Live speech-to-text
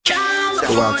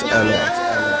go out to LA.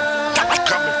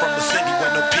 Coming from a city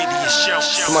where no pity is shown.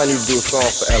 Somebody need to do a song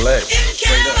for LA.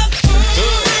 Straight up.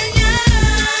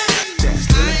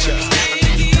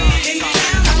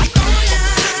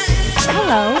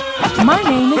 Hello, my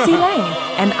name is Elaine,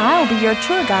 and I'll be your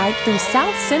tour guide through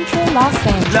South Central Los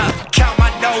Angeles. Look, count my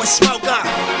nose, smoke up.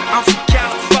 I'm from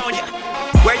California.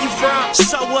 Where you from?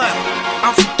 So what?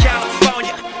 I'm from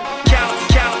California.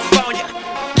 California.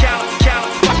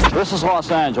 This is Los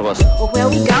Angeles. Well, where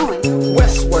we going?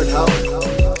 Westward, ho.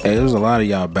 Hey, there was a lot of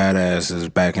y'all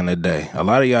badasses back in the day. A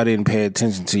lot of y'all didn't pay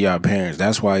attention to y'all parents.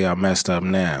 That's why y'all messed up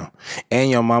now. And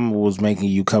your mama was making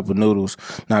you top ramen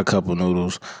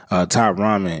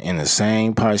in the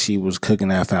same pot she was cooking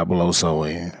that fabuloso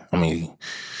in. I mean,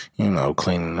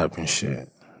 cleaning up and shit.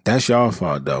 That's y'all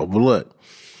fault though. But look,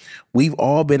 we've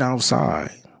all been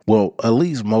outside. Well, at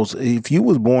least most. If you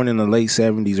was born in the late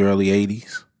 70s, early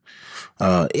 80s,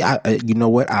 you know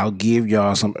what? I'll give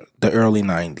y'all the early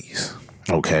 90s.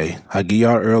 Okay, I give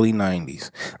y'all early 90s,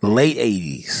 late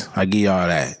 80s. I give y'all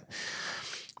that.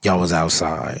 Y'all was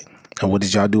outside, and what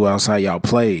did y'all do outside? Y'all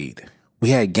played.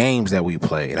 We had games that we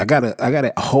played. I got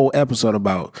a whole episode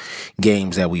about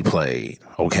games that we played.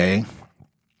 Okay,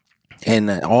 and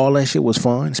all that shit was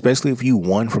fun, especially if you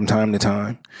won from time to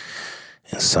time.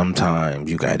 And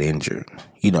sometimes you got injured.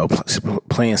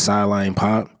 Playing sideline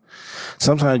pop.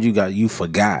 Sometimes you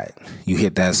forgot. You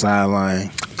hit that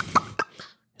sideline.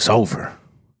 It's over.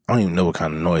 I don't even know what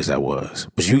kind of noise that was,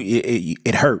 but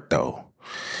it hurt though.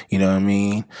 You know what I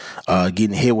mean?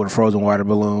 Getting hit with a frozen water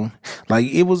balloon, like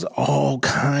it was all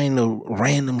kind of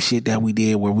random shit that we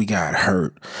did where we got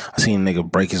hurt. I seen a nigga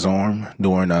break his arm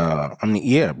during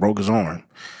broke his arm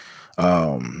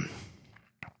during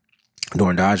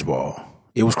dodgeball.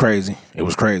 It was crazy.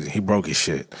 He broke his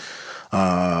shit.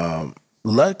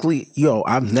 Luckily,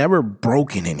 I've never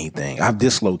broken anything. I've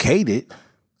dislocated.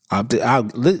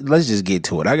 Let's just get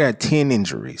to it. I got 10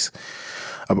 injuries.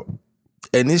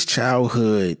 And this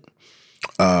childhood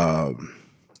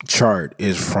chart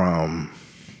is from,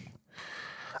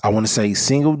 I want to say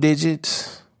single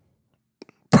digits,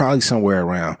 probably somewhere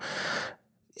around.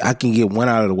 I can get one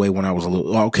out of the way when I was a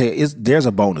little, okay, there's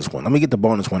a bonus one. Let me get the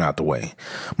bonus one out the way.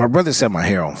 My brother set my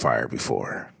hair on fire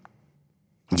before.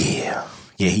 Yeah,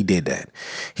 he did that.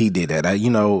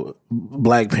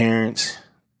 Black parents.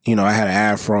 I had an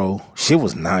afro. Shit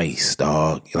was nice,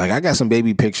 dog. Like, I got some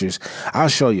baby pictures. I'll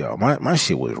show y'all. My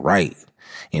shit was right.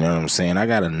 You know what I'm saying? I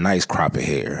got a nice crop of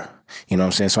hair. You know what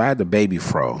I'm saying? So I had the baby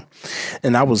fro.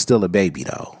 And I was still a baby,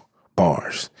 though.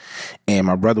 Bars. And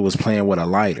my brother was playing with a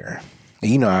lighter.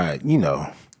 And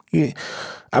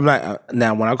I'm not,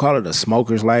 now when I call it a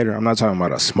smoker's lighter, I'm not talking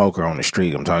about a smoker on the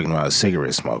street. I'm talking about a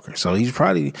cigarette smoker. So he's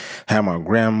probably had my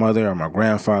grandmother or my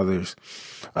grandfather's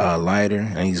lighter,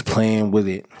 and he's playing with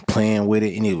it,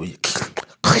 and it was,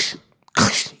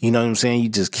 you know what I'm saying? You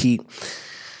just keep,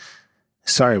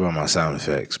 sorry about my sound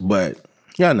effects, but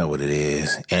y'all know what it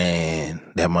is. And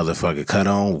that motherfucker cut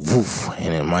on, woof,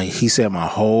 and he said my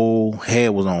whole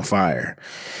head was on fire,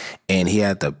 and he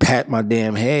had to pat my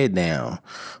damn head down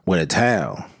with a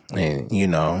towel, and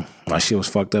my shit was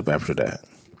fucked up after that.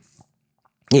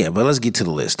 Yeah, but let's get to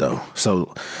the list though.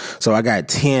 So I got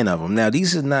 10 of them. Now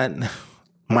these are not.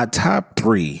 My top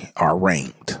 3 are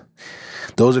ranked.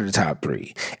 Those are the top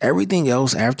 3. Everything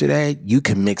else after that, you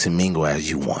can mix and mingle as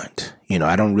you want.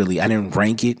 I didn't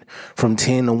rank it from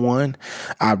 10 to 1.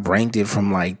 I ranked it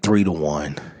from like 3 to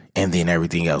 1. And then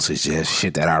everything else is just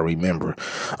shit that I remember.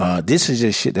 This is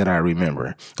just shit that I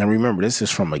remember. And remember, this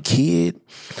is from a kid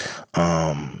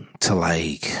to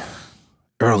like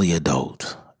early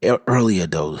adulthood.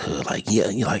 Like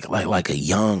a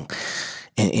young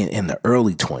in the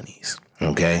early 20s.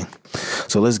 Okay,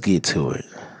 so let's get to it.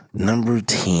 Number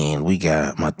 10,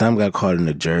 my thumb got caught in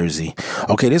the jersey.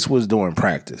 Okay, this was during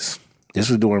practice.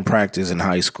 In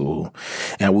high school,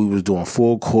 and we was doing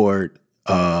full court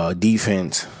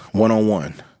defense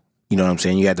 1-on-1. You know what I'm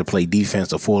saying? You had to play defense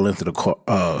the full length of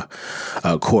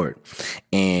the court.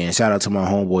 And shout out to my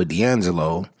homeboy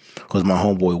D'Angelo, who's my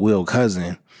homeboy Will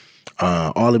cousin.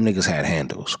 All them niggas had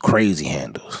handles, crazy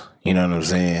handles. You know what I'm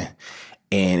saying?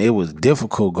 And it was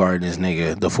difficult guarding this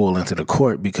nigga the full length of the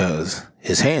court because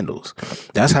his handles.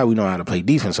 That's how we know how to play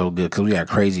defense so good, because we got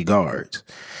crazy guards.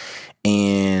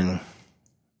 And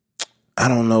I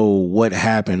don't know what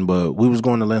happened, but we was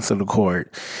going the length of the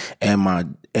court, and my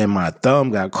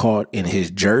thumb got caught in his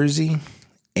jersey,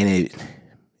 and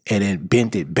it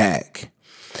bent it back.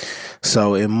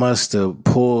 So it must have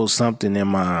pulled something in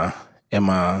my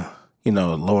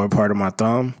lower part of my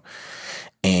thumb.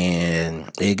 And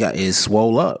it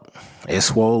swole up. It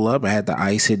swole up. I had to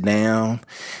ice it down,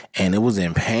 and it was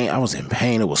in pain. I was in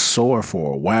pain. It was sore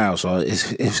for a while, so it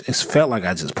felt like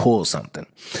I just pulled something.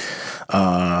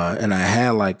 And I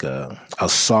had like a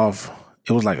soft.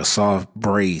 It was like a soft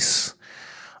brace.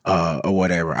 Or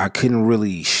whatever. I couldn't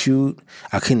really shoot.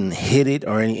 I couldn't hit it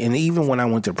and even when I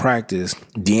went to practice,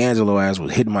 D'Angelo ass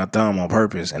was hitting my thumb on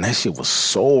purpose, and that shit was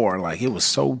sore. Like, it was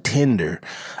so tender.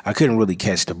 I couldn't really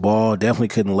catch the ball. Definitely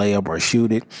couldn't lay up or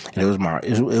shoot it. And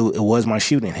it was my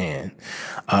shooting hand.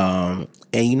 And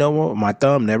you know what? My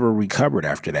thumb never recovered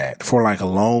after that. For like a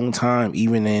long time,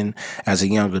 even as a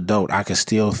young adult, I could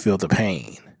still feel the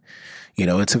pain. You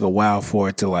know, it took a while for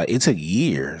it to it took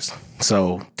years.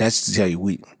 So that's to tell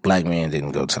you, black men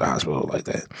didn't go to the hospital like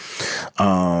that.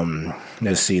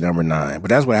 Let's see, number 9. But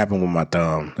that's what happened with my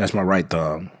thumb. That's my right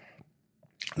thumb.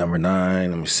 Number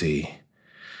 9, let me see.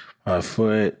 My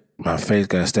foot, my face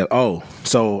got stepped. Oh,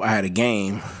 so I had a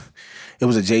game. It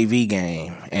was a JV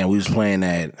game, and we was playing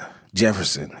at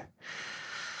Jefferson.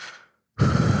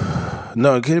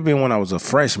 No, it could have been when I was a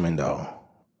freshman, though.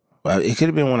 It could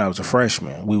have been when I was a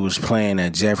freshman. We was playing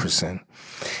at Jefferson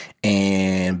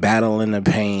and battling the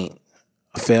paint,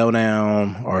 fell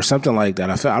down or something like that.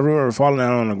 I remember falling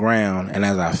down on the ground, and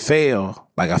as I fell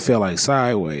like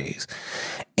sideways,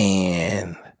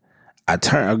 and I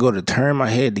go to turn my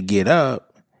head to get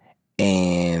up,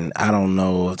 and I don't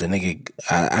know if the nigga,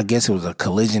 I guess it was a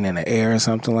collision in the air or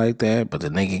something like that, but the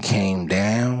nigga came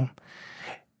down,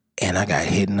 and I got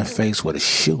hit in the face with a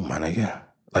shoe, my nigga.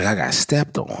 Like, I got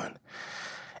stepped on,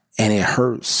 and it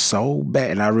hurt so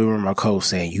bad. And I remember my coach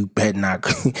saying, "You bet not."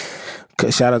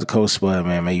 Shout out to Coach Spud,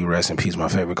 man. May you rest in peace, my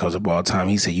favorite coach of all time.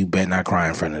 He said, "You bet not cry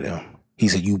in front of them." He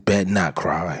said, "You bet not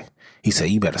cry." He said,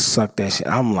 "You better suck that shit."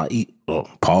 I'm like,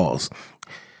 pause.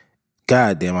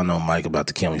 God damn, I know Mike about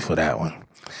to kill me for that one.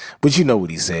 But you know what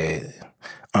he said.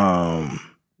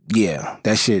 Yeah,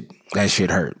 that shit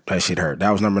hurt. That shit hurt.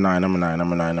 That was number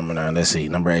 9. Let's see,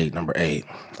 number 8.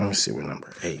 Let me see what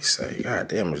number 8 say. God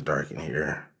damn, it's dark in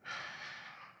here.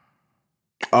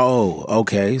 Oh,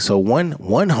 okay. So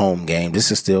one home game.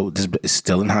 This is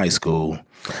still in high school.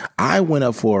 I went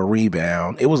up for a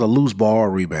rebound. It was a loose ball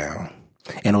rebound,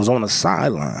 and it was on the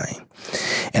sideline.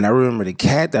 And I remember the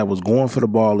cat that was going for the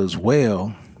ball as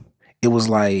well. It was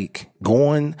like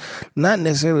going, not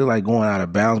necessarily like going out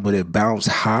of bounds, but it bounced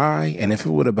high. And if it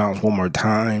would have bounced one more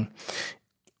time,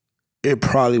 it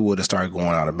probably would have started going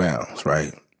out of bounds,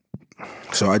 right?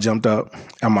 So I jumped up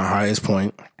at my highest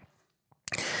point,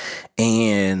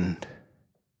 and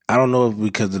I don't know if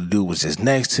because the dude was just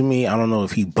next to me, I don't know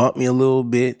if he bumped me a little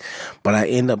bit, but I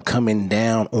end up coming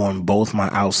down on both my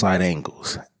outside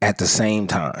ankles at the same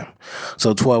time.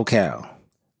 So 12 cal.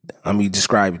 Let me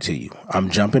describe it to you. I'm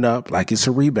jumping up like it's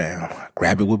a rebound.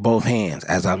 Grab it with both hands.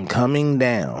 As I'm coming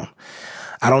down,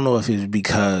 I don't know if it's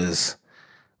because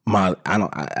I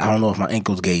don't know if my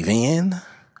ankles gave in,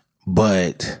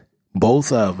 but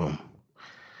both of them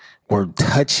were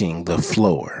touching the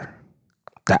floor.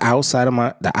 The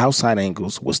outside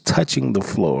ankles was touching the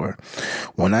floor.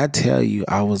 When I tell you,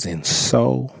 I was in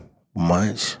so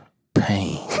much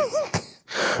pain.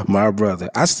 My brother,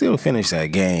 I still finished that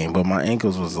game, but my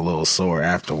ankles was a little sore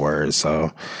afterwards. So,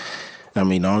 I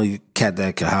mean, the only cat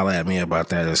that could holler at me about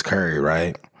that is Curry,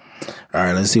 right? All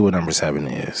right, let's see what number 7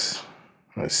 is.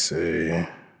 Let's see. And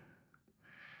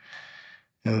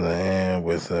then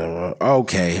with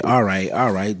okay, all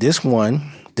right. This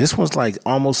one's like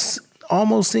almost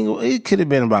single. It could have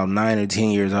been about 9 or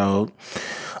 10 years old.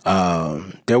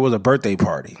 There was a birthday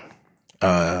party,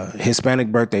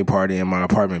 Hispanic birthday party in my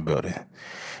apartment building.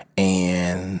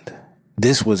 And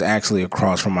this was actually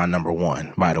across from my number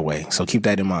 1, by the way. So keep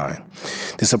that in mind.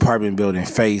 This apartment building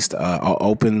faced an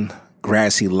open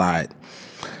grassy lot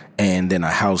and then a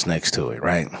house next to it,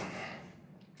 right?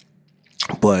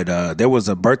 But there was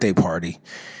a birthday party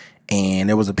and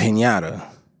there was a piñata.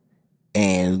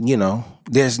 And, you know,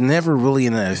 there's never really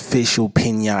an official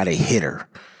piñata hitter.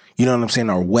 You know what I'm saying?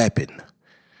 Or weapon.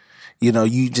 You know,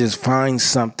 you just find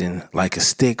something like a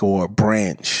stick or a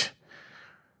branch,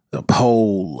 a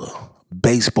pole,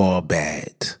 baseball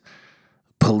bat,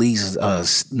 police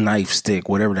knife stick,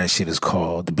 whatever that shit is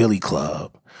called, the billy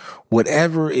club,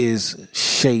 whatever is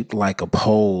shaped like a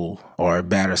pole or a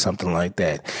bat or something like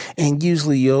that. And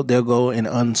usually they'll go and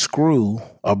unscrew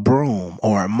a broom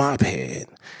or a mop head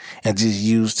and just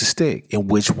use the stick,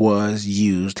 which was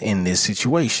used in this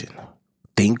situation.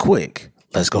 Think quick.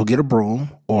 Let's go get a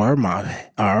broom or a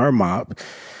mop.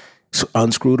 So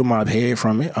unscrew the mop head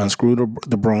from it, unscrew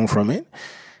the broom from it,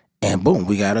 and boom,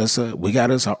 we got us a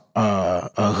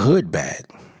hood bat.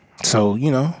 So,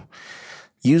 you know,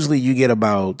 usually you get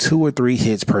about 2 or 3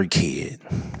 hits per kid.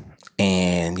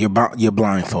 and you're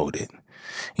blindfolded.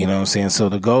 You know what I'm saying? So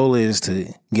the goal is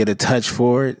to get a touch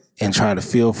for it and try to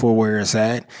feel for where it's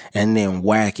at and then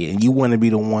whack it. And you want to be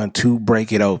the one to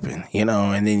break it open, you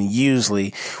know, and then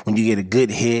usually when you get a good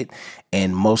hit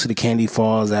and most of the candy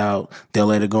falls out, they'll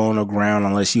let it go on the ground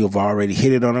unless you have already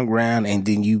hit it on the ground, and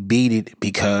then you beat it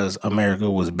because America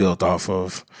was built off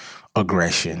of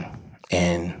aggression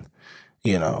and,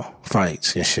 you know,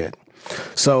 fights and shit.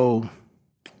 So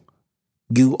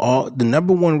the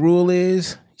number one rule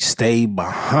is stay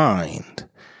behind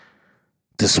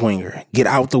the swinger. Get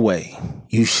out the way.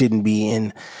 You shouldn't be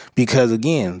in, because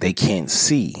again, they can't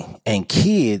see. And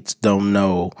kids don't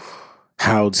know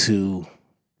how to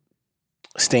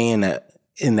stay in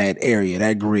that area,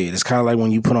 that grid. It's kind of like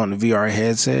when you put on the VR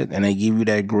headset and they give you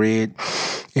that grid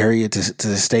area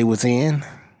to stay within,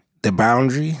 the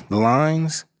boundary, the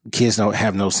lines. Kids don't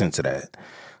have no sense of that.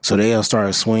 So they'll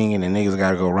start swinging and niggas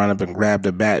got to go run up and grab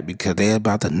the bat because they're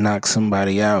about to knock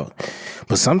somebody out.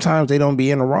 But sometimes they don't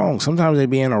be in the wrong. Sometimes they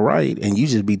be in the right and you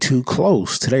just be too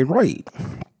close to their right.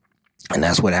 And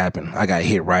that's what happened. I got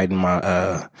hit right in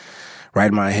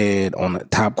my head on the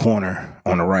top corner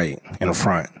on the right in the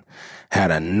front.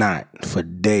 Had a knot for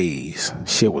days.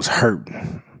 Shit was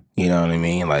hurting. You know what I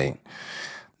mean? Like,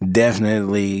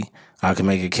 definitely I can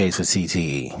make a case for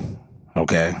CTE.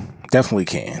 Okay? Definitely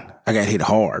can. I got hit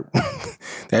hard.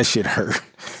 That shit hurt.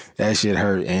 That shit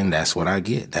hurt, and that's what I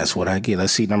get. That's what I get.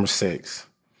 Let's see number 6.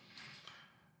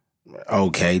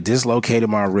 Okay, dislocated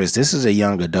my wrist. This is a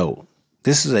young adult.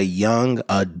 This is a young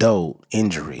adult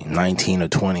injury, 19 or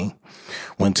 20.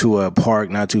 Went to a park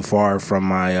not too far from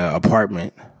my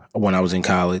apartment when I was in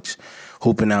college,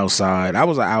 hooping outside. I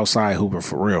was an outside hooper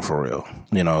for real.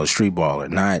 You know, a street baller.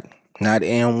 Not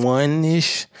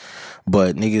N1-ish,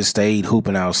 but niggas stayed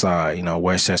hooping outside. You know,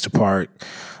 Westchester Park,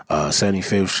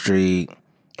 75th Street,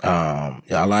 a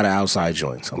lot of outside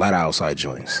joints.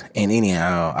 And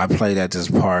anyhow, I played at this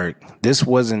park. This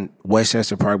wasn't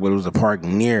Westchester Park, but it was a park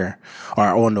near or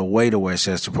on the way to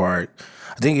Westchester Park.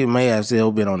 I think it may have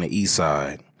still been on the east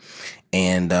side.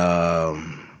 And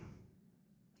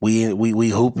we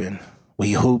hooping,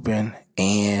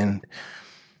 and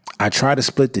I tried to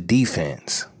split the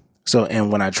defense. So,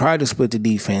 and when I tried to split the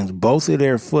defense, both of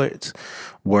their foots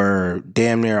were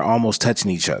damn near almost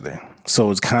touching each other. So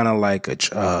it's kind of like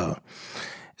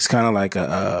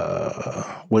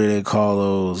what do they call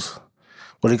those?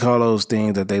 What do they call those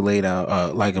things that they laid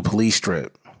out, like a police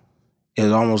strip? It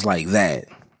was almost like that.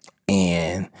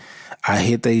 And I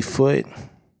hit their foot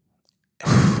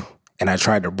and I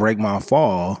tried to break my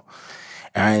fall.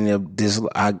 And I ended up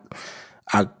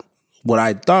what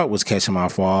I thought was catching my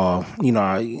fall. You know,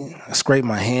 I scraped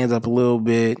my hands up a little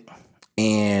bit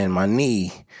and my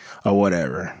knee or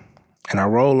whatever. And I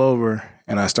roll over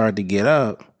and I start to get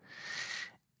up.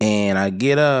 And I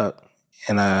get up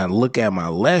and I look at my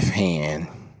left hand.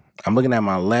 I'm looking at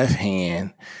my left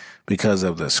hand because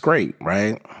of the scrape,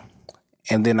 right?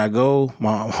 And then my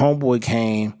homeboy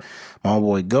came,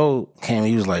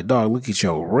 he was like, dog, look at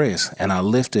your wrist. And I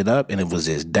lifted up and it was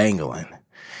just dangling.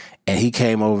 And he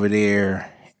came over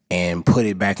there and put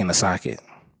it back in the socket.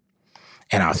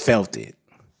 And I felt it.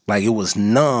 Like, it was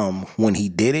numb when he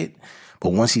did it.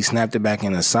 But once he snapped it back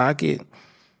in the socket,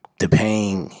 the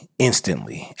pain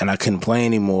instantly. And I couldn't play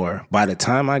anymore. By the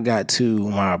time I got to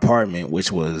my apartment,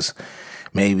 which was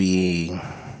maybe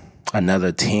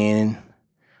another 10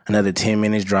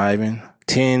 minutes driving,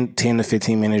 10 to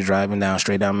 15 minutes driving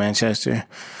straight down Manchester,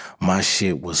 my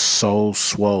shit was so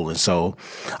swollen. So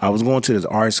I was going to this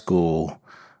art school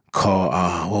called,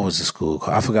 what was the school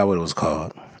called? I forgot what it was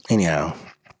called. Anyhow,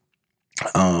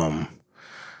 I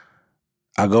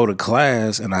go to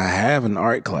class and I have an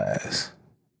art class,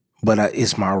 but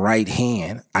it's my right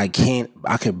hand. I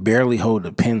could barely hold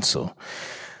a pencil.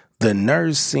 The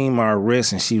nurse seen my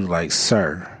wrist and she was like,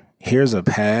 sir, here's a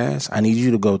pass. I need you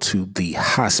to go to the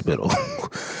hospital.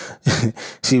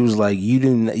 She was like, you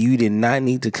did not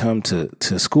need to come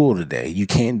to school today. You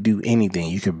can't do anything.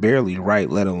 You could barely write,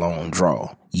 let alone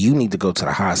draw. You need to go to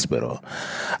the hospital.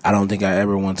 I don't think I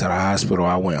ever went to the hospital.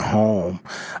 I went home.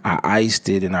 I iced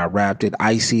it and I wrapped it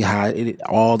icy hot,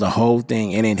 the whole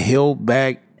thing. And it healed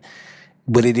back,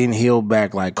 but it didn't heal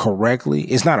back like correctly.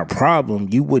 It's not a problem.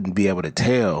 You wouldn't be able to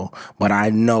tell, but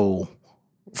I know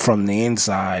from the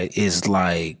inside is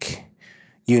like,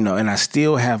 you know, and I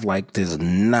still have like this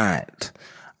knot.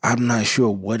 I'm not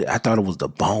sure what, I thought it was the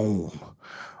bone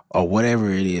or whatever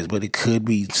it is, but it could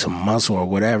be some muscle or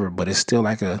whatever, but it's still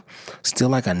like a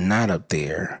knot up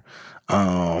there.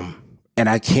 And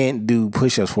I can't do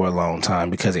push-ups for a long time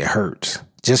because it hurts.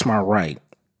 Just my right.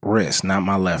 wrist, not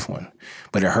my left one,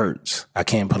 but it hurts. I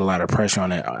can't put a lot of pressure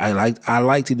on it. I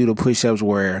like to do the push-ups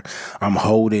where I'm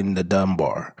holding the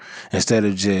dumbbell instead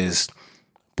of just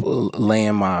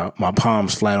laying my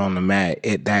palms flat on the mat.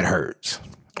 That hurts.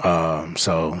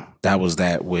 So that was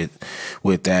that with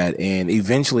that, and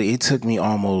eventually it took me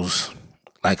almost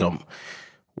like 1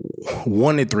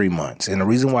 to 3 months. And the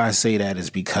reason why I say that is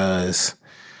because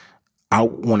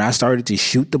when I started to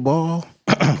shoot the ball,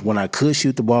 when I could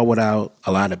shoot the ball without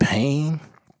a lot of pain,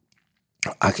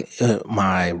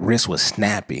 my wrist was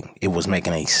snapping. It was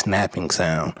making a snapping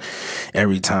sound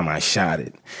every time I shot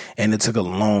it. And it took a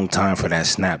long time for that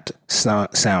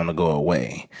sound to go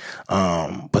away.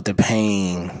 But the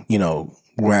pain,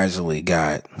 gradually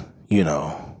got,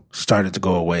 started to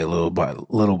go away little by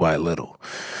little.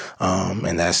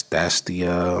 And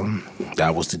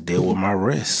that was the deal with my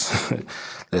wrist.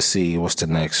 Let's see, what's the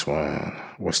next one?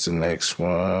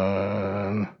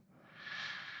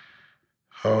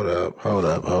 Hold up. Oh,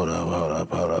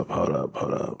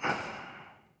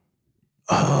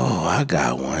 I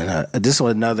got one. This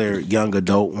was another young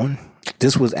adult one.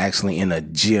 This was actually in a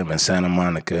gym in Santa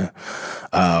Monica.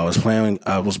 I was playing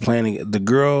the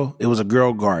girl. It was a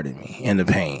girl guarding me in the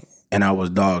paint, and I was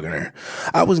dogging her.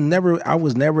 I was never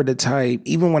the type,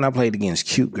 even when I played against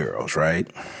cute girls, right?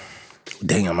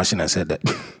 Damn, I shouldn't have said that.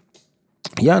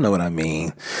 Y'all know what I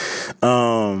mean.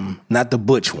 Not the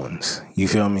butch ones. You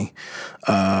feel me?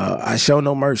 I show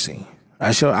no mercy.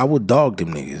 I would dog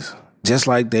them niggas just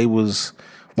like they was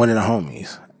one of the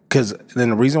homies. Cause then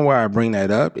the reason why I bring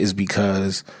that up is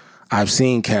because I've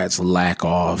seen cats lack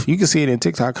off. You can see it in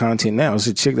TikTok content now. It's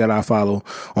a chick that I follow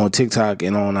on TikTok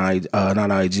and on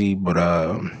not IG,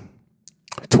 but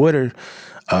Twitter.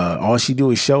 All she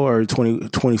do is show her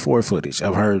 24 footage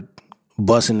of her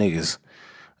busting niggas.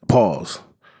 Pause.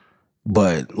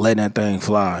 But letting that thing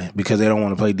fly because they don't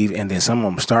want to play defense. And then some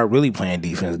of them start really playing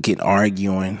defense, get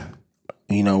arguing,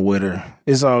 with her.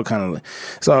 It's all kind of,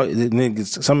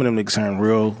 niggas, some of them niggas turn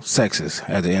real sexist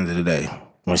at the end of the day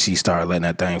when she started letting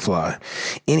that thing fly.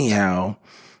 Anyhow,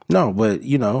 no, but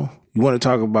you want to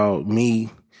talk about me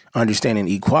understanding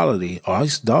equality. Oh, I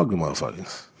used to dog the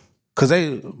motherfuckers. Cause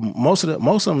most of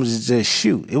them just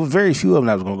shoot. It was very few of them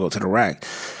that was gonna go to the rack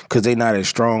because they not as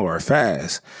strong or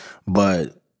fast.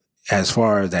 But as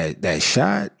far as that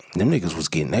shot, them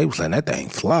niggas they was letting that thing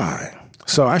fly.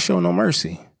 So I show no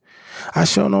mercy.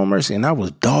 And I was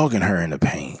dogging her in the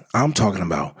paint. I'm talking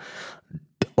about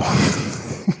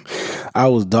I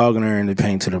was dogging her in the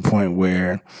paint to the point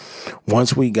where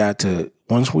once we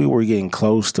were getting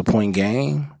close to point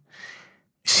game,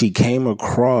 she came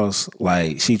across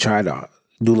she tried to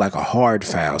do like a hard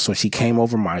foul. So she came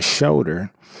over my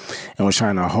shoulder and was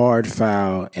trying to hard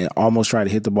foul and almost try to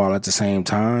hit the ball at the same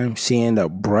time. She ended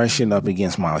up brushing up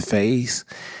against my face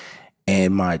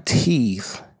and my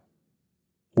teeth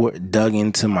were dug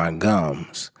into my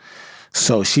gums.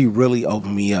 So she really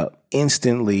opened me up.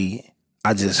 Instantly,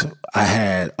 I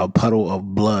had a puddle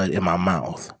of blood in my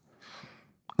mouth.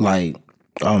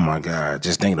 Oh my God,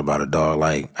 just thinking about it, dog.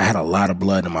 I had a lot of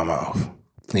blood in my mouth.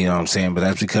 You know what I'm saying? But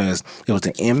that's because it was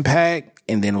the impact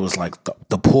and then it was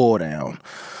the pull down.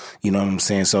 You know what I'm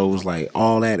saying? So it was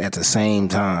all that at the same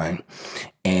time.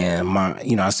 And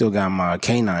I still got my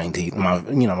canine teeth, my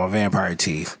vampire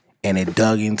teeth. And it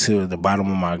dug into the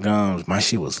bottom of my gums. My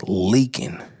shit was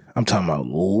leaking. I'm talking about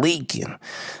leaking,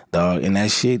 dog. And that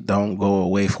shit don't go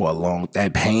away for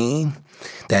that pain,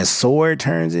 that sore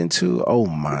turns into, oh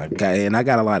my God. And I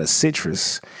got a lot of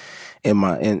citrus in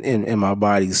my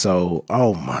body. So,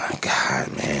 oh my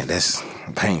God, man, that's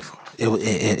painful.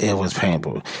 It was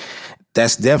painful.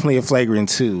 That's definitely a flagrant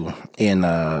 2 in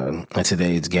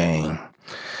today's game.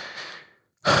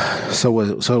 So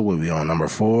what we on number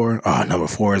 4? Oh, number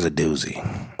 4 is a doozy.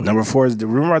 Number 4 is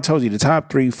remember I told you the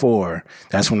top 3, 4.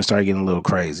 That's when it started getting a little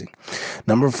crazy.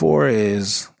 Number 4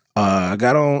 is I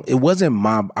got on. It wasn't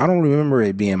I don't remember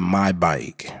it being my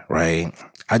bike, right?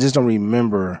 I just don't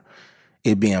remember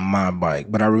it being my bike,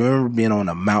 but I remember being on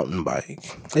a mountain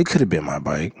bike. It could have been my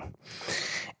bike.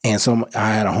 And so I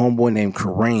had a homeboy named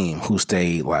Kareem who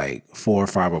stayed 4 or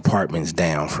 5 apartments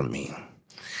down from me.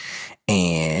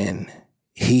 And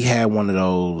he had one of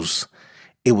those,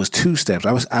 it was 2 steps.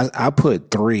 I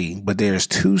put 3, but there's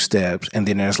 2 steps, and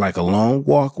then there's a long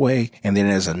walkway, and then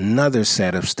there's another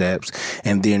set of steps,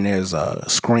 and then there's a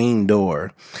screen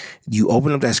door. You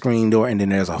open up that screen door, and then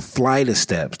there's a flight of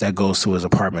steps that goes to his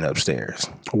apartment upstairs.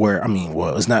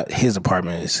 It's not his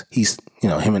apartment, it's he's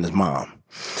him and his mom.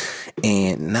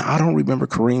 And now I don't remember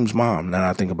Kareem's mom now that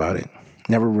I think about it.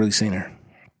 Never really seen her.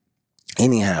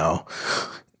 Anyhow,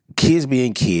 kids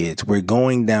being kids, we're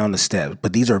going down the steps,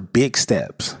 but these are big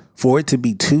steps, For it to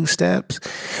be 2 steps,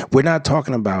 we're not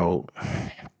talking about,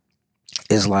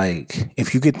 it's like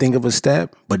if you could think of a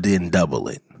step, but then double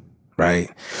it, right?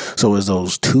 So it's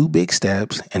those 2 big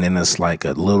steps, and then it's like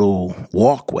a little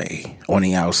walkway on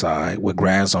the outside with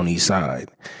grass on each side.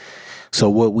 So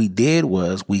what we did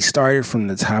was we started from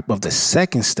the top of the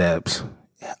second steps,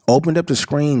 opened up the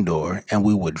screen door, and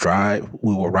we would ride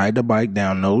the bike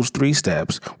down those 3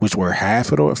 steps, which were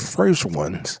half of the first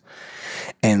ones,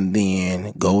 and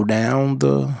then go down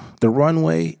the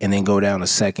runway, and then go down the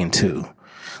second 2.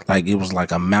 Like it was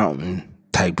like a mountain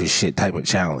type of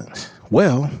challenge.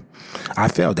 Well, I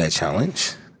failed that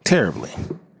challenge terribly.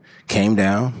 Came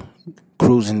down,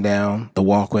 cruising down the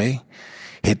walkway,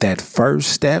 hit that first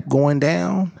step going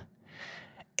down,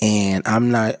 and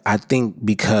I think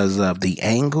because of the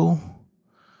angle,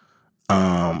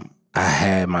 I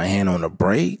had my hand on the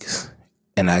brakes,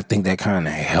 and I think that kind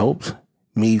of helped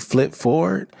me flip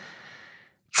forward,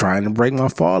 trying to break my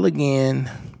fall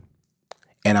again,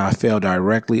 and I fell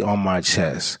directly on my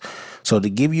chest. So to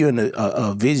give you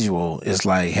a visual, it's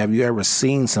like, have you ever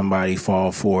seen somebody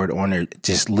fall forward on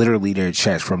just literally their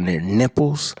chest, from their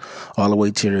nipples all the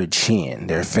way to their chin?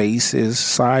 Their face is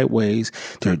sideways,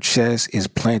 their chest is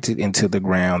planted into the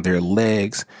ground, their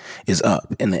legs is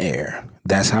up in the air.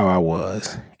 That's how I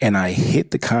was. And I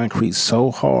hit the concrete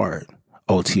so hard,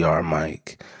 OTR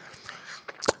Mike,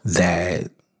 that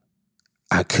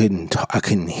I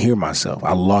couldn't hear myself.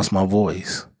 I lost my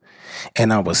voice.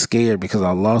 And I was scared because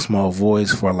I lost my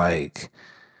voice for like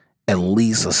at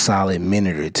least a solid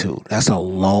minute or 2. That's a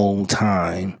long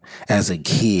time as a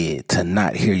kid to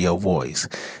not hear your voice.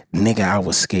 Nigga, I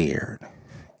was scared.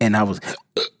 And I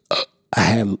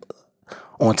had,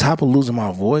 on top of losing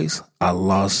my voice, I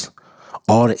lost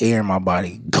all the air in my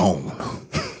body. Gone.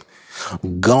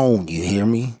 Gone, you hear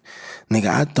me? Nigga,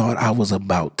 I thought I was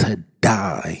about to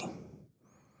die.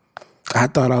 I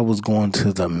thought I was going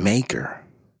to the maker.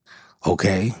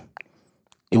 Okay?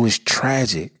 It was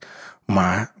tragic.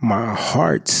 My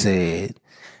heart said,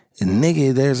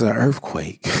 nigga, there's an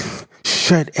earthquake.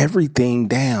 Shut everything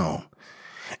down.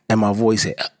 And my voice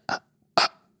said,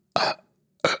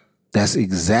 That's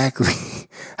exactly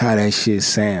how that shit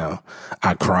sound.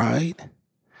 I cried,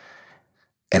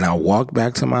 and I walked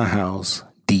back to my house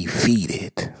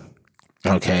defeated.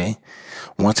 Okay?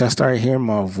 Once I started hearing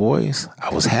my voice,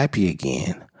 I was happy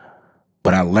again.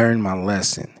 But I learned my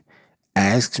lesson.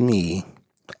 Ask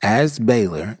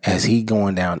Baylor, as he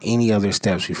going down any other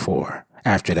steps before.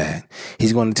 After that,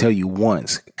 he's going to tell you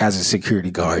once, as a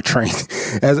security guard training,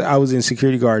 as I was in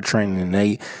security guard training, and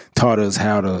they taught us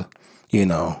how to,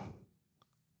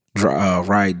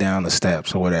 ride down the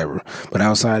steps or whatever. But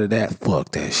outside of that,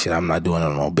 fuck that shit. I'm not doing it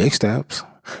on no big steps.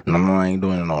 No, I ain't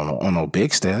doing it on no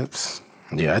big steps.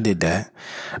 Yeah, I did that.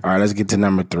 All right, let's get to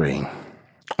number 3.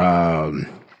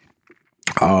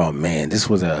 Oh man, this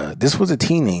was a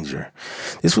teenager.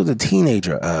 This was a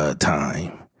teenager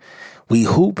time. We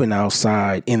hooping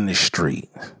outside in the street.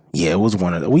 Yeah, it was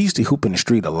we used to hoop in the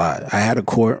street a lot. I had a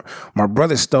court. My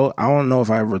brother stole, I don't know if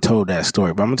I ever told that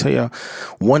story, but I'm going to tell y'all,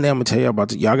 one day I'm going to tell y'all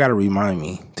about, y'all got to remind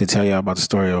me to tell y'all about the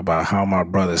story about how my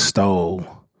brother stole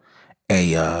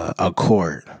a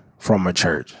court from a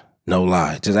church. No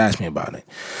lie. Just ask me about it.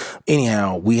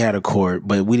 Anyhow, we had a court,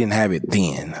 but we didn't have it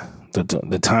then.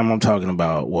 The time I'm talking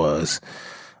about was,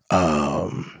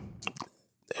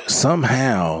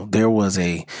 somehow there was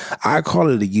I call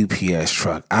it a UPS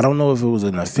truck. I don't know if it was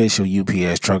an official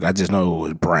UPS truck. I just know it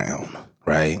was brown,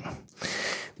 right?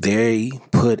 They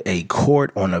put a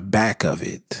court on the back of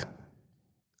it,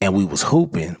 and we was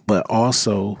hooping, but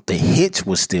also the hitch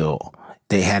was still,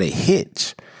 they had a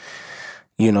hitch,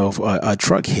 a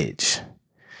truck hitch.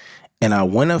 And I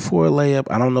went up for a layup.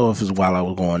 I don't know if it's while I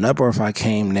was going up or if I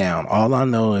came down. All I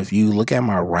know, if you look at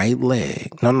my right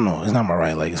leg, no, it's not my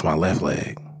right leg, it's my left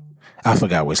leg. I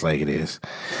forgot which leg it is.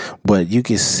 But you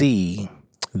can see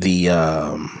the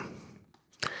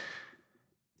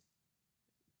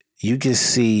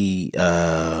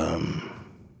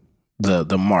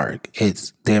mark.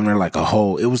 It's damn near like a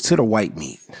hole. It was to the white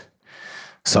meat.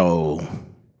 So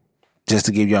just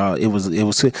to give y'all, it was,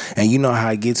 and you know how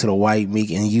I get to the white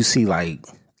meat and you see like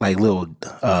little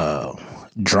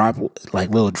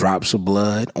drops of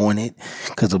blood on it,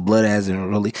 because the blood hasn't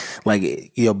really,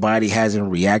 your body hasn't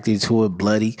reacted to it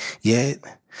bloody yet.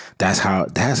 That's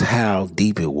how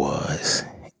deep it was.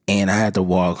 And I had to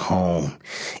walk home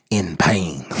in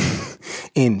pain.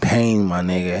 In pain, my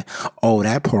nigga. Oh,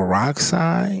 that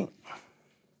peroxide.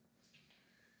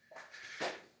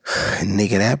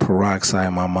 Nigga, that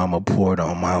peroxide my mama poured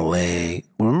on my leg.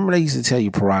 Remember they used to tell you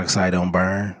peroxide don't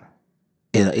burn?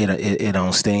 it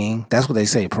don't sting. That's what they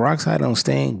say. Peroxide don't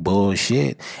sting.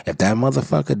 Bullshit. If that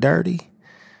motherfucker dirty,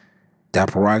 that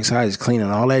peroxide is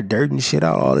cleaning all that dirt and shit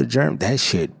out, all the germ. That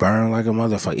shit burn like a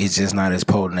motherfucker. It's just not as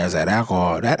potent as that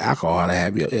alcohol. That alcohol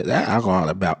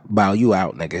about bow you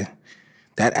out, nigga.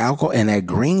 That alcohol and that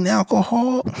green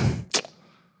alcohol,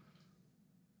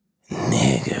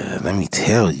 nigga. Let me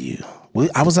tell you,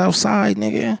 I was outside,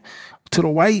 nigga, to the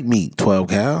white meat 12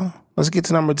 cal. Let's get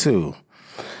to number 2.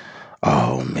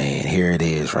 Oh man, here it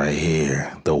is right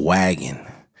here. The wagon.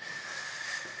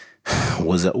 We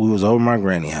was over my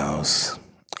granny house,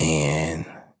 and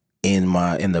in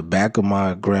the back of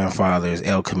my grandfather's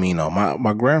El Camino.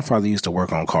 My grandfather used to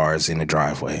work on cars in the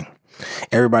driveway.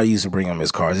 Everybody used to bring him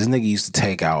his cars. This nigga used to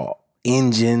take out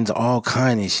engines, all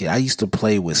kind of shit. I used to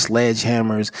play with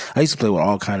sledgehammers. I used to play with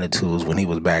all kind of tools when he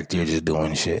was back there just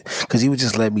doing shit. Cause he would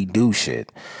just let me do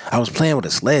shit. I was playing with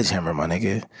a sledgehammer, my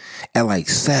nigga, at like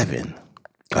 7.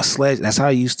 That's how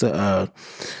I used to,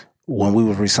 when we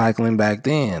was recycling back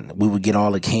then, we would get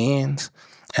all the cans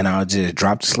and I would just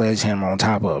drop the sledgehammer on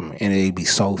top of them and it'd be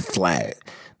so flat,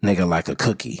 nigga, like a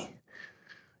cookie.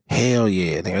 Hell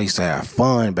yeah, nigga, I used to have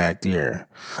fun back there.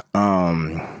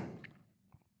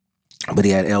 But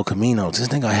he had El Caminos. This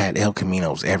nigga had El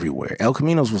Caminos everywhere. El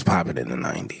Caminos was popping in the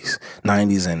 90s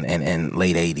and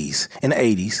late 80s. In the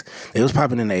 80s. It was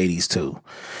popping in the 80s too.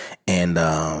 And,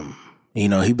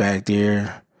 he back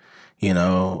there,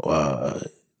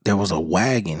 there was a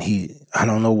wagon. I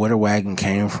don't know where the wagon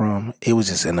came from. It was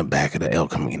just in the back of the El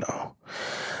Camino.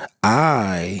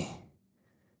 I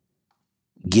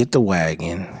get the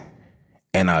wagon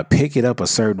and I pick it up a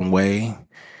certain way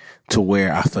to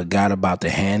where I forgot about the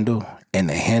handle, and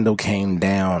the handle came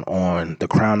down on the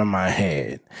crown of my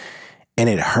head, and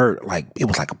it hurt like it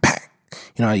was like a pack.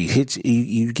 You know,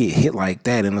 you get hit like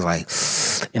that, and it's like,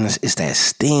 and it's that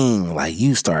sting. Like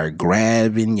you start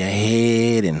grabbing your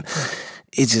head, and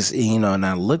it just, and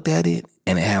I looked at it,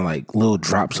 and it had like little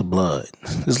drops of blood,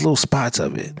 just little spots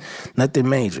of it, nothing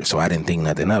major. So I didn't think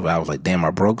nothing of it. I was like, damn,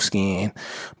 I broke skin,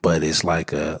 but it's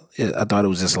like I thought it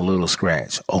was just a little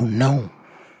scratch. Oh no.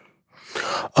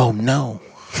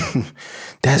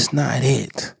 That's not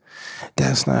it.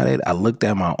 I looked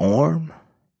at my arm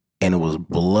and it was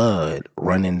blood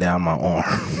running down my arm.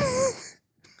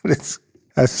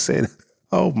 I said,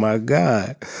 oh my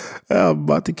God, I'm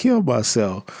about to kill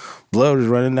myself. Blood was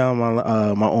running down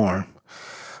my arm.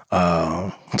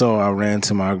 So I ran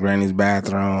to my granny's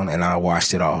bathroom and I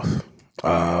washed it off.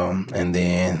 And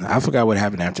then I forgot what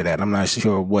happened after that. I'm not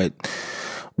sure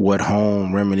what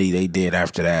home remedy they did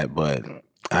after that, but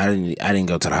I didn't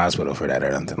go to the hospital for that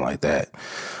or nothing like that.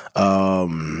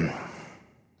 And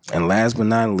last but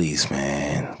not least,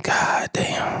 man, god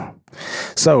damn.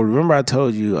 So remember I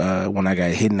told you when I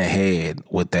got hit in the head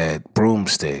with that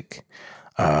broomstick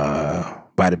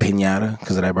by the piñata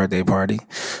because of that birthday party.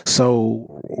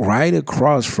 So right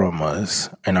across from us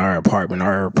in our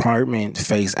apartment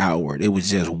faced outward. It was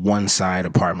just one side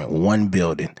apartment, one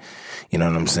building. You know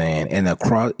what I'm saying? And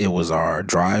across, it was our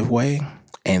driveway.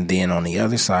 And then on the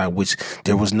other side, which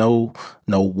there was no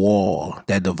wall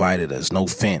that divided us, no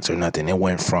fence or nothing. It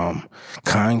went from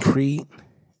concrete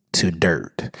to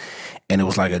dirt. And it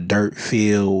was like a dirt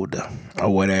field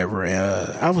or whatever.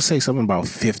 I would say something about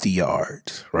 50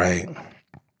 yards, right?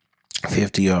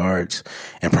 50 yards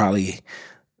and probably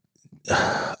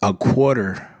a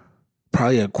quarter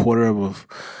of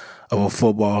a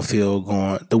football field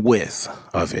going the width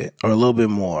of it or a little bit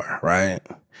more, right?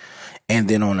 And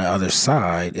then on the other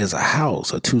side is a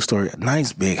house, a 2-story,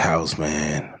 nice big house,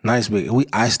 man. Nice big.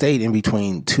 I stayed in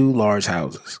between 2 large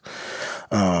houses.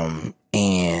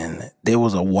 And there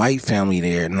was a white family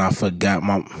there, and I forgot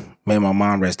may my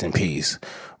mom rest in peace.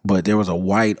 But there was an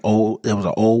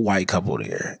old white couple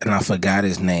there, and I forgot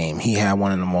his name. He had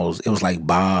one of the most, it was like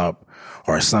Bob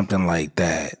or something like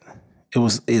that.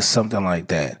 It's something like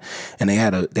that. And they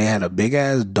had a big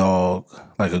ass dog,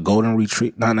 like a golden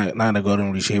retriever, not a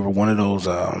golden retriever, one of those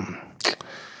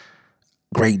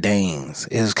Great Danes.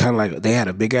 It was kind of like they had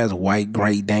a big ass white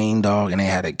Great Dane dog, and they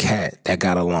had a cat that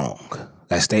got along,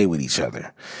 that stayed with each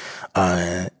other.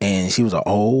 And she was an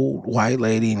old white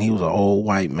lady, and he was an old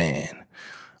white man.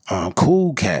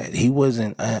 Cool cat. He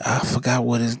wasn't, I forgot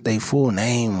what their full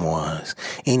name was.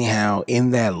 Anyhow,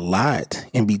 in that lot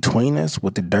in between us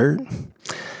with the dirt,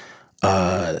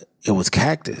 it was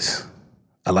cactus.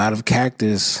 A lot of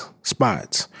cactus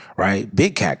spots, right?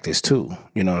 Big cactus too.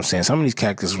 You know what I'm saying? Some of these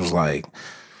cactus was like,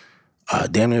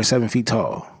 damn near 7 feet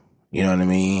tall. You know what I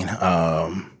mean?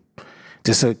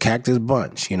 Just a cactus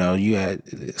bunch. You know, you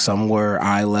had some were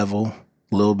eye level,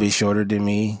 a little bit shorter than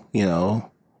me,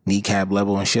 kneecap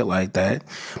level and shit like that,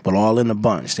 but all in a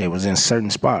bunch. They was in certain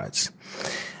spots.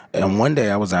 And one day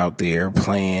I was out there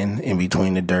playing in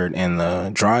between the dirt and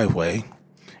the driveway,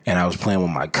 and I was playing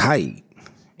with my kite.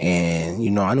 And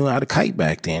you know, I knew how to kite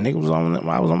back then. I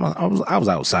was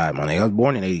outside, my nigga. I was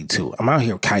born in '82. I'm out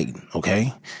here kiting,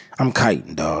 okay? I'm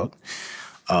kiting, dog.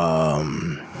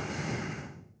 I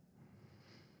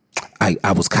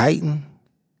was kiting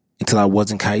until I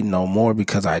wasn't kiting no more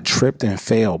because I tripped and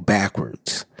fell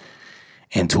backwards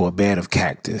into a bed of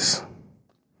cactus.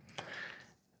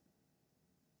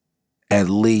 At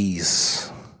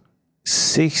least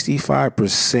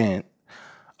 65%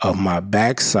 of my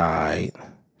backside,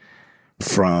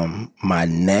 from my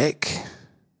neck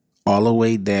all the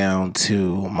way down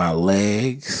to my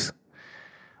legs,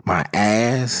 my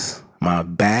ass, my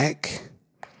back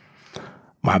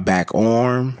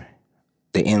arm,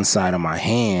 the inside of my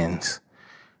hands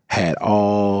had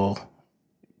all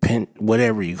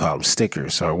whatever you call them,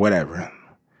 stickers or whatever.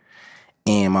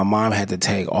 And my mom had to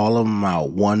take all of them out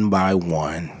one by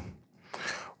one,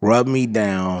 rub me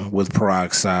down with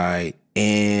peroxide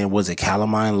and was it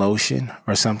calamine lotion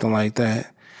or something like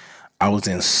that? I was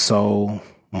in so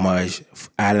much.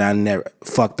 I never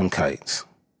fuck them kites.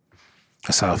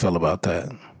 That's how I feel about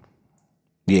that.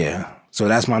 Yeah. So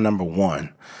that's my number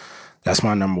one.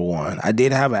 I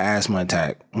did have an asthma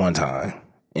attack one time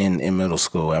in middle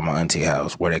school at my auntie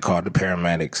house where they called the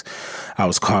paramedics. I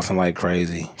was coughing like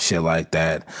crazy, shit like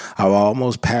that. I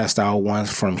almost passed out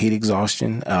once from heat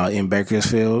exhaustion in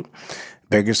Bakersfield.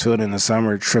 Bakersfield in the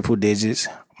summer, triple digits.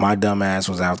 My dumb ass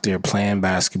was out there playing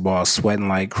basketball, sweating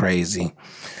like crazy.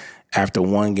 After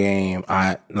one game,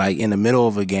 in the middle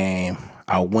of a game,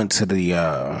 I went to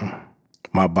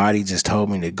my body just told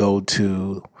me to go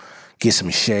to get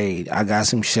some shade. I got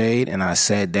some shade and I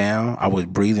sat down. I was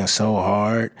breathing so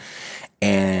hard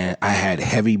and I had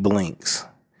heavy blinks.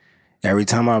 Every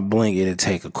time I blink, it'd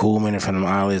take a cool minute for them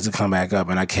eyelids to come back up,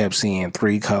 and I kept seeing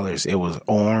three colors. It was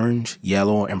orange,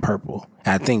 yellow, and purple.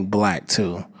 I think black,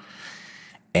 too.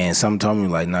 And something told me,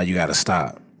 like, no, you got to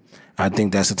stop. I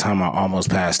think that's the time I almost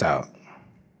passed out.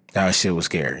 That shit was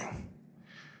scary.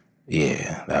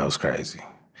 Yeah, that was crazy.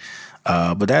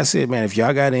 But that's it, man. If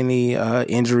y'all got any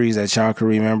injuries that y'all can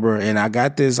remember, and I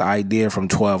got this idea from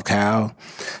 12 Cal.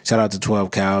 Shout out to 12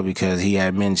 Cal because he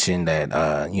had mentioned that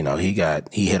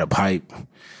he hit a pipe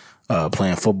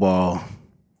playing football.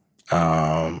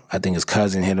 I think his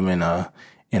cousin hit him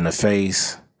in the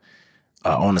face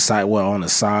on the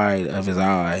side of his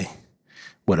eye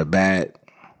with a bat.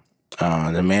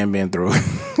 The man been through it.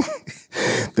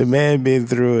 The man been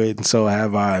through it, and so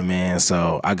have I, man.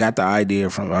 So I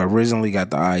originally got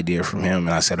the idea from him,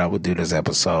 and I said I would do this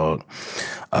episode.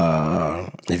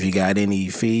 If you got any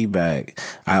feedback,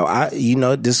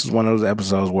 this is one of those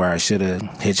episodes where I should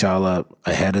have hit y'all up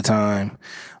ahead of time,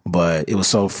 but it was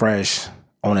so fresh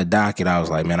on the docket. I was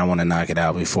like, man, I want to knock it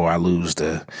out before I lose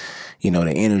the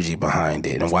energy behind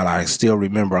it. And while I still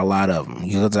remember a lot of them,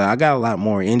 because I got a lot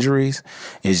more injuries,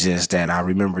 it's just that I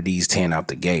remember these 10 out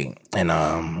the gate. And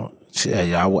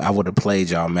I would have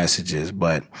played y'all messages,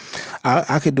 but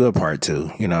I could do a part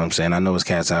 2. You know what I'm saying? I know there's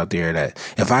cats out there that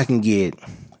if I can get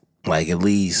like at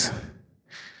least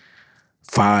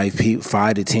 5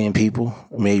 to 10 people,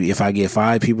 maybe if I get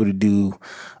 5 people to do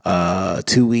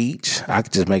 2 each, I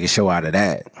could just make a show out of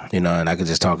that, and I could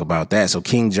just talk about that. So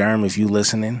King Germ, if you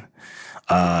listening,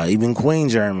 even Queen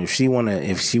Germ, if she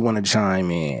wanna chime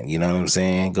in, you know what I'm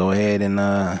saying? Go ahead and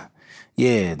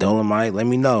Dolomite, let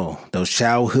me know those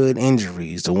childhood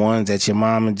injuries, the ones that your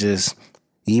mama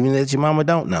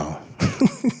don't know.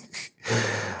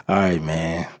 All right,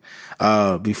 man.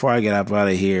 Before I get up out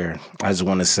of here, I just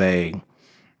want to say,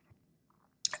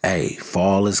 hey,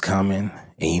 fall is coming,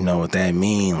 and you know what that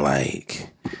mean? Like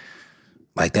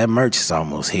that merch is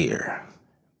almost here.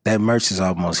 That merch is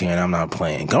almost here, and I'm not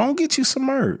playing. Go and get you some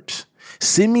merch.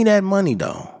 Send me that money,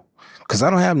 though, because I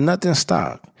don't have nothing in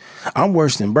stock. I'm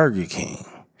worse than Burger King.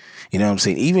 You know what I'm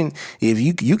saying? Even if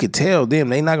you could tell them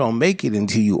they not going to make it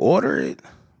until you order it,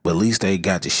 but at least they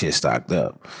got the shit stocked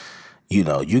up. You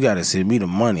got to send me the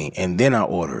money, and then I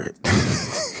order it.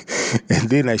 And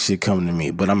then that shit come to me.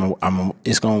 But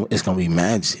it's gonna be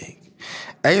magic.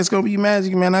 Hey, it's gonna be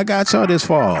magic, man. I got y'all this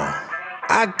fall.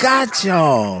 I got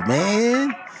y'all,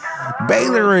 man.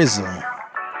 Baylorism. Oh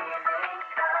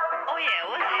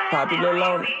yeah, Popular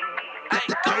loner.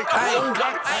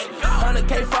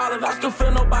 100K followers, I still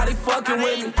feel nobody fucking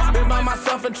with me. Been by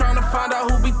myself and trying to find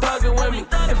out who be thugging with me.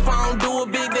 If I don't do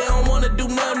it big, they don't wanna do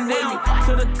nothing with me.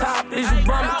 To the top, is you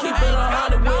bumming, keep it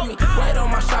 100 with me. Weight on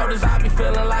my shoulders, I be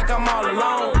feeling like I'm all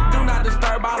alone. Do not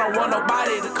disturb, I don't want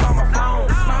nobody to call my phone.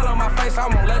 Smile on my face, I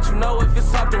won't let you know if it's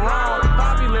something wrong.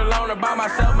 Popular loner by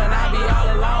myself, man, I be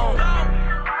all alone.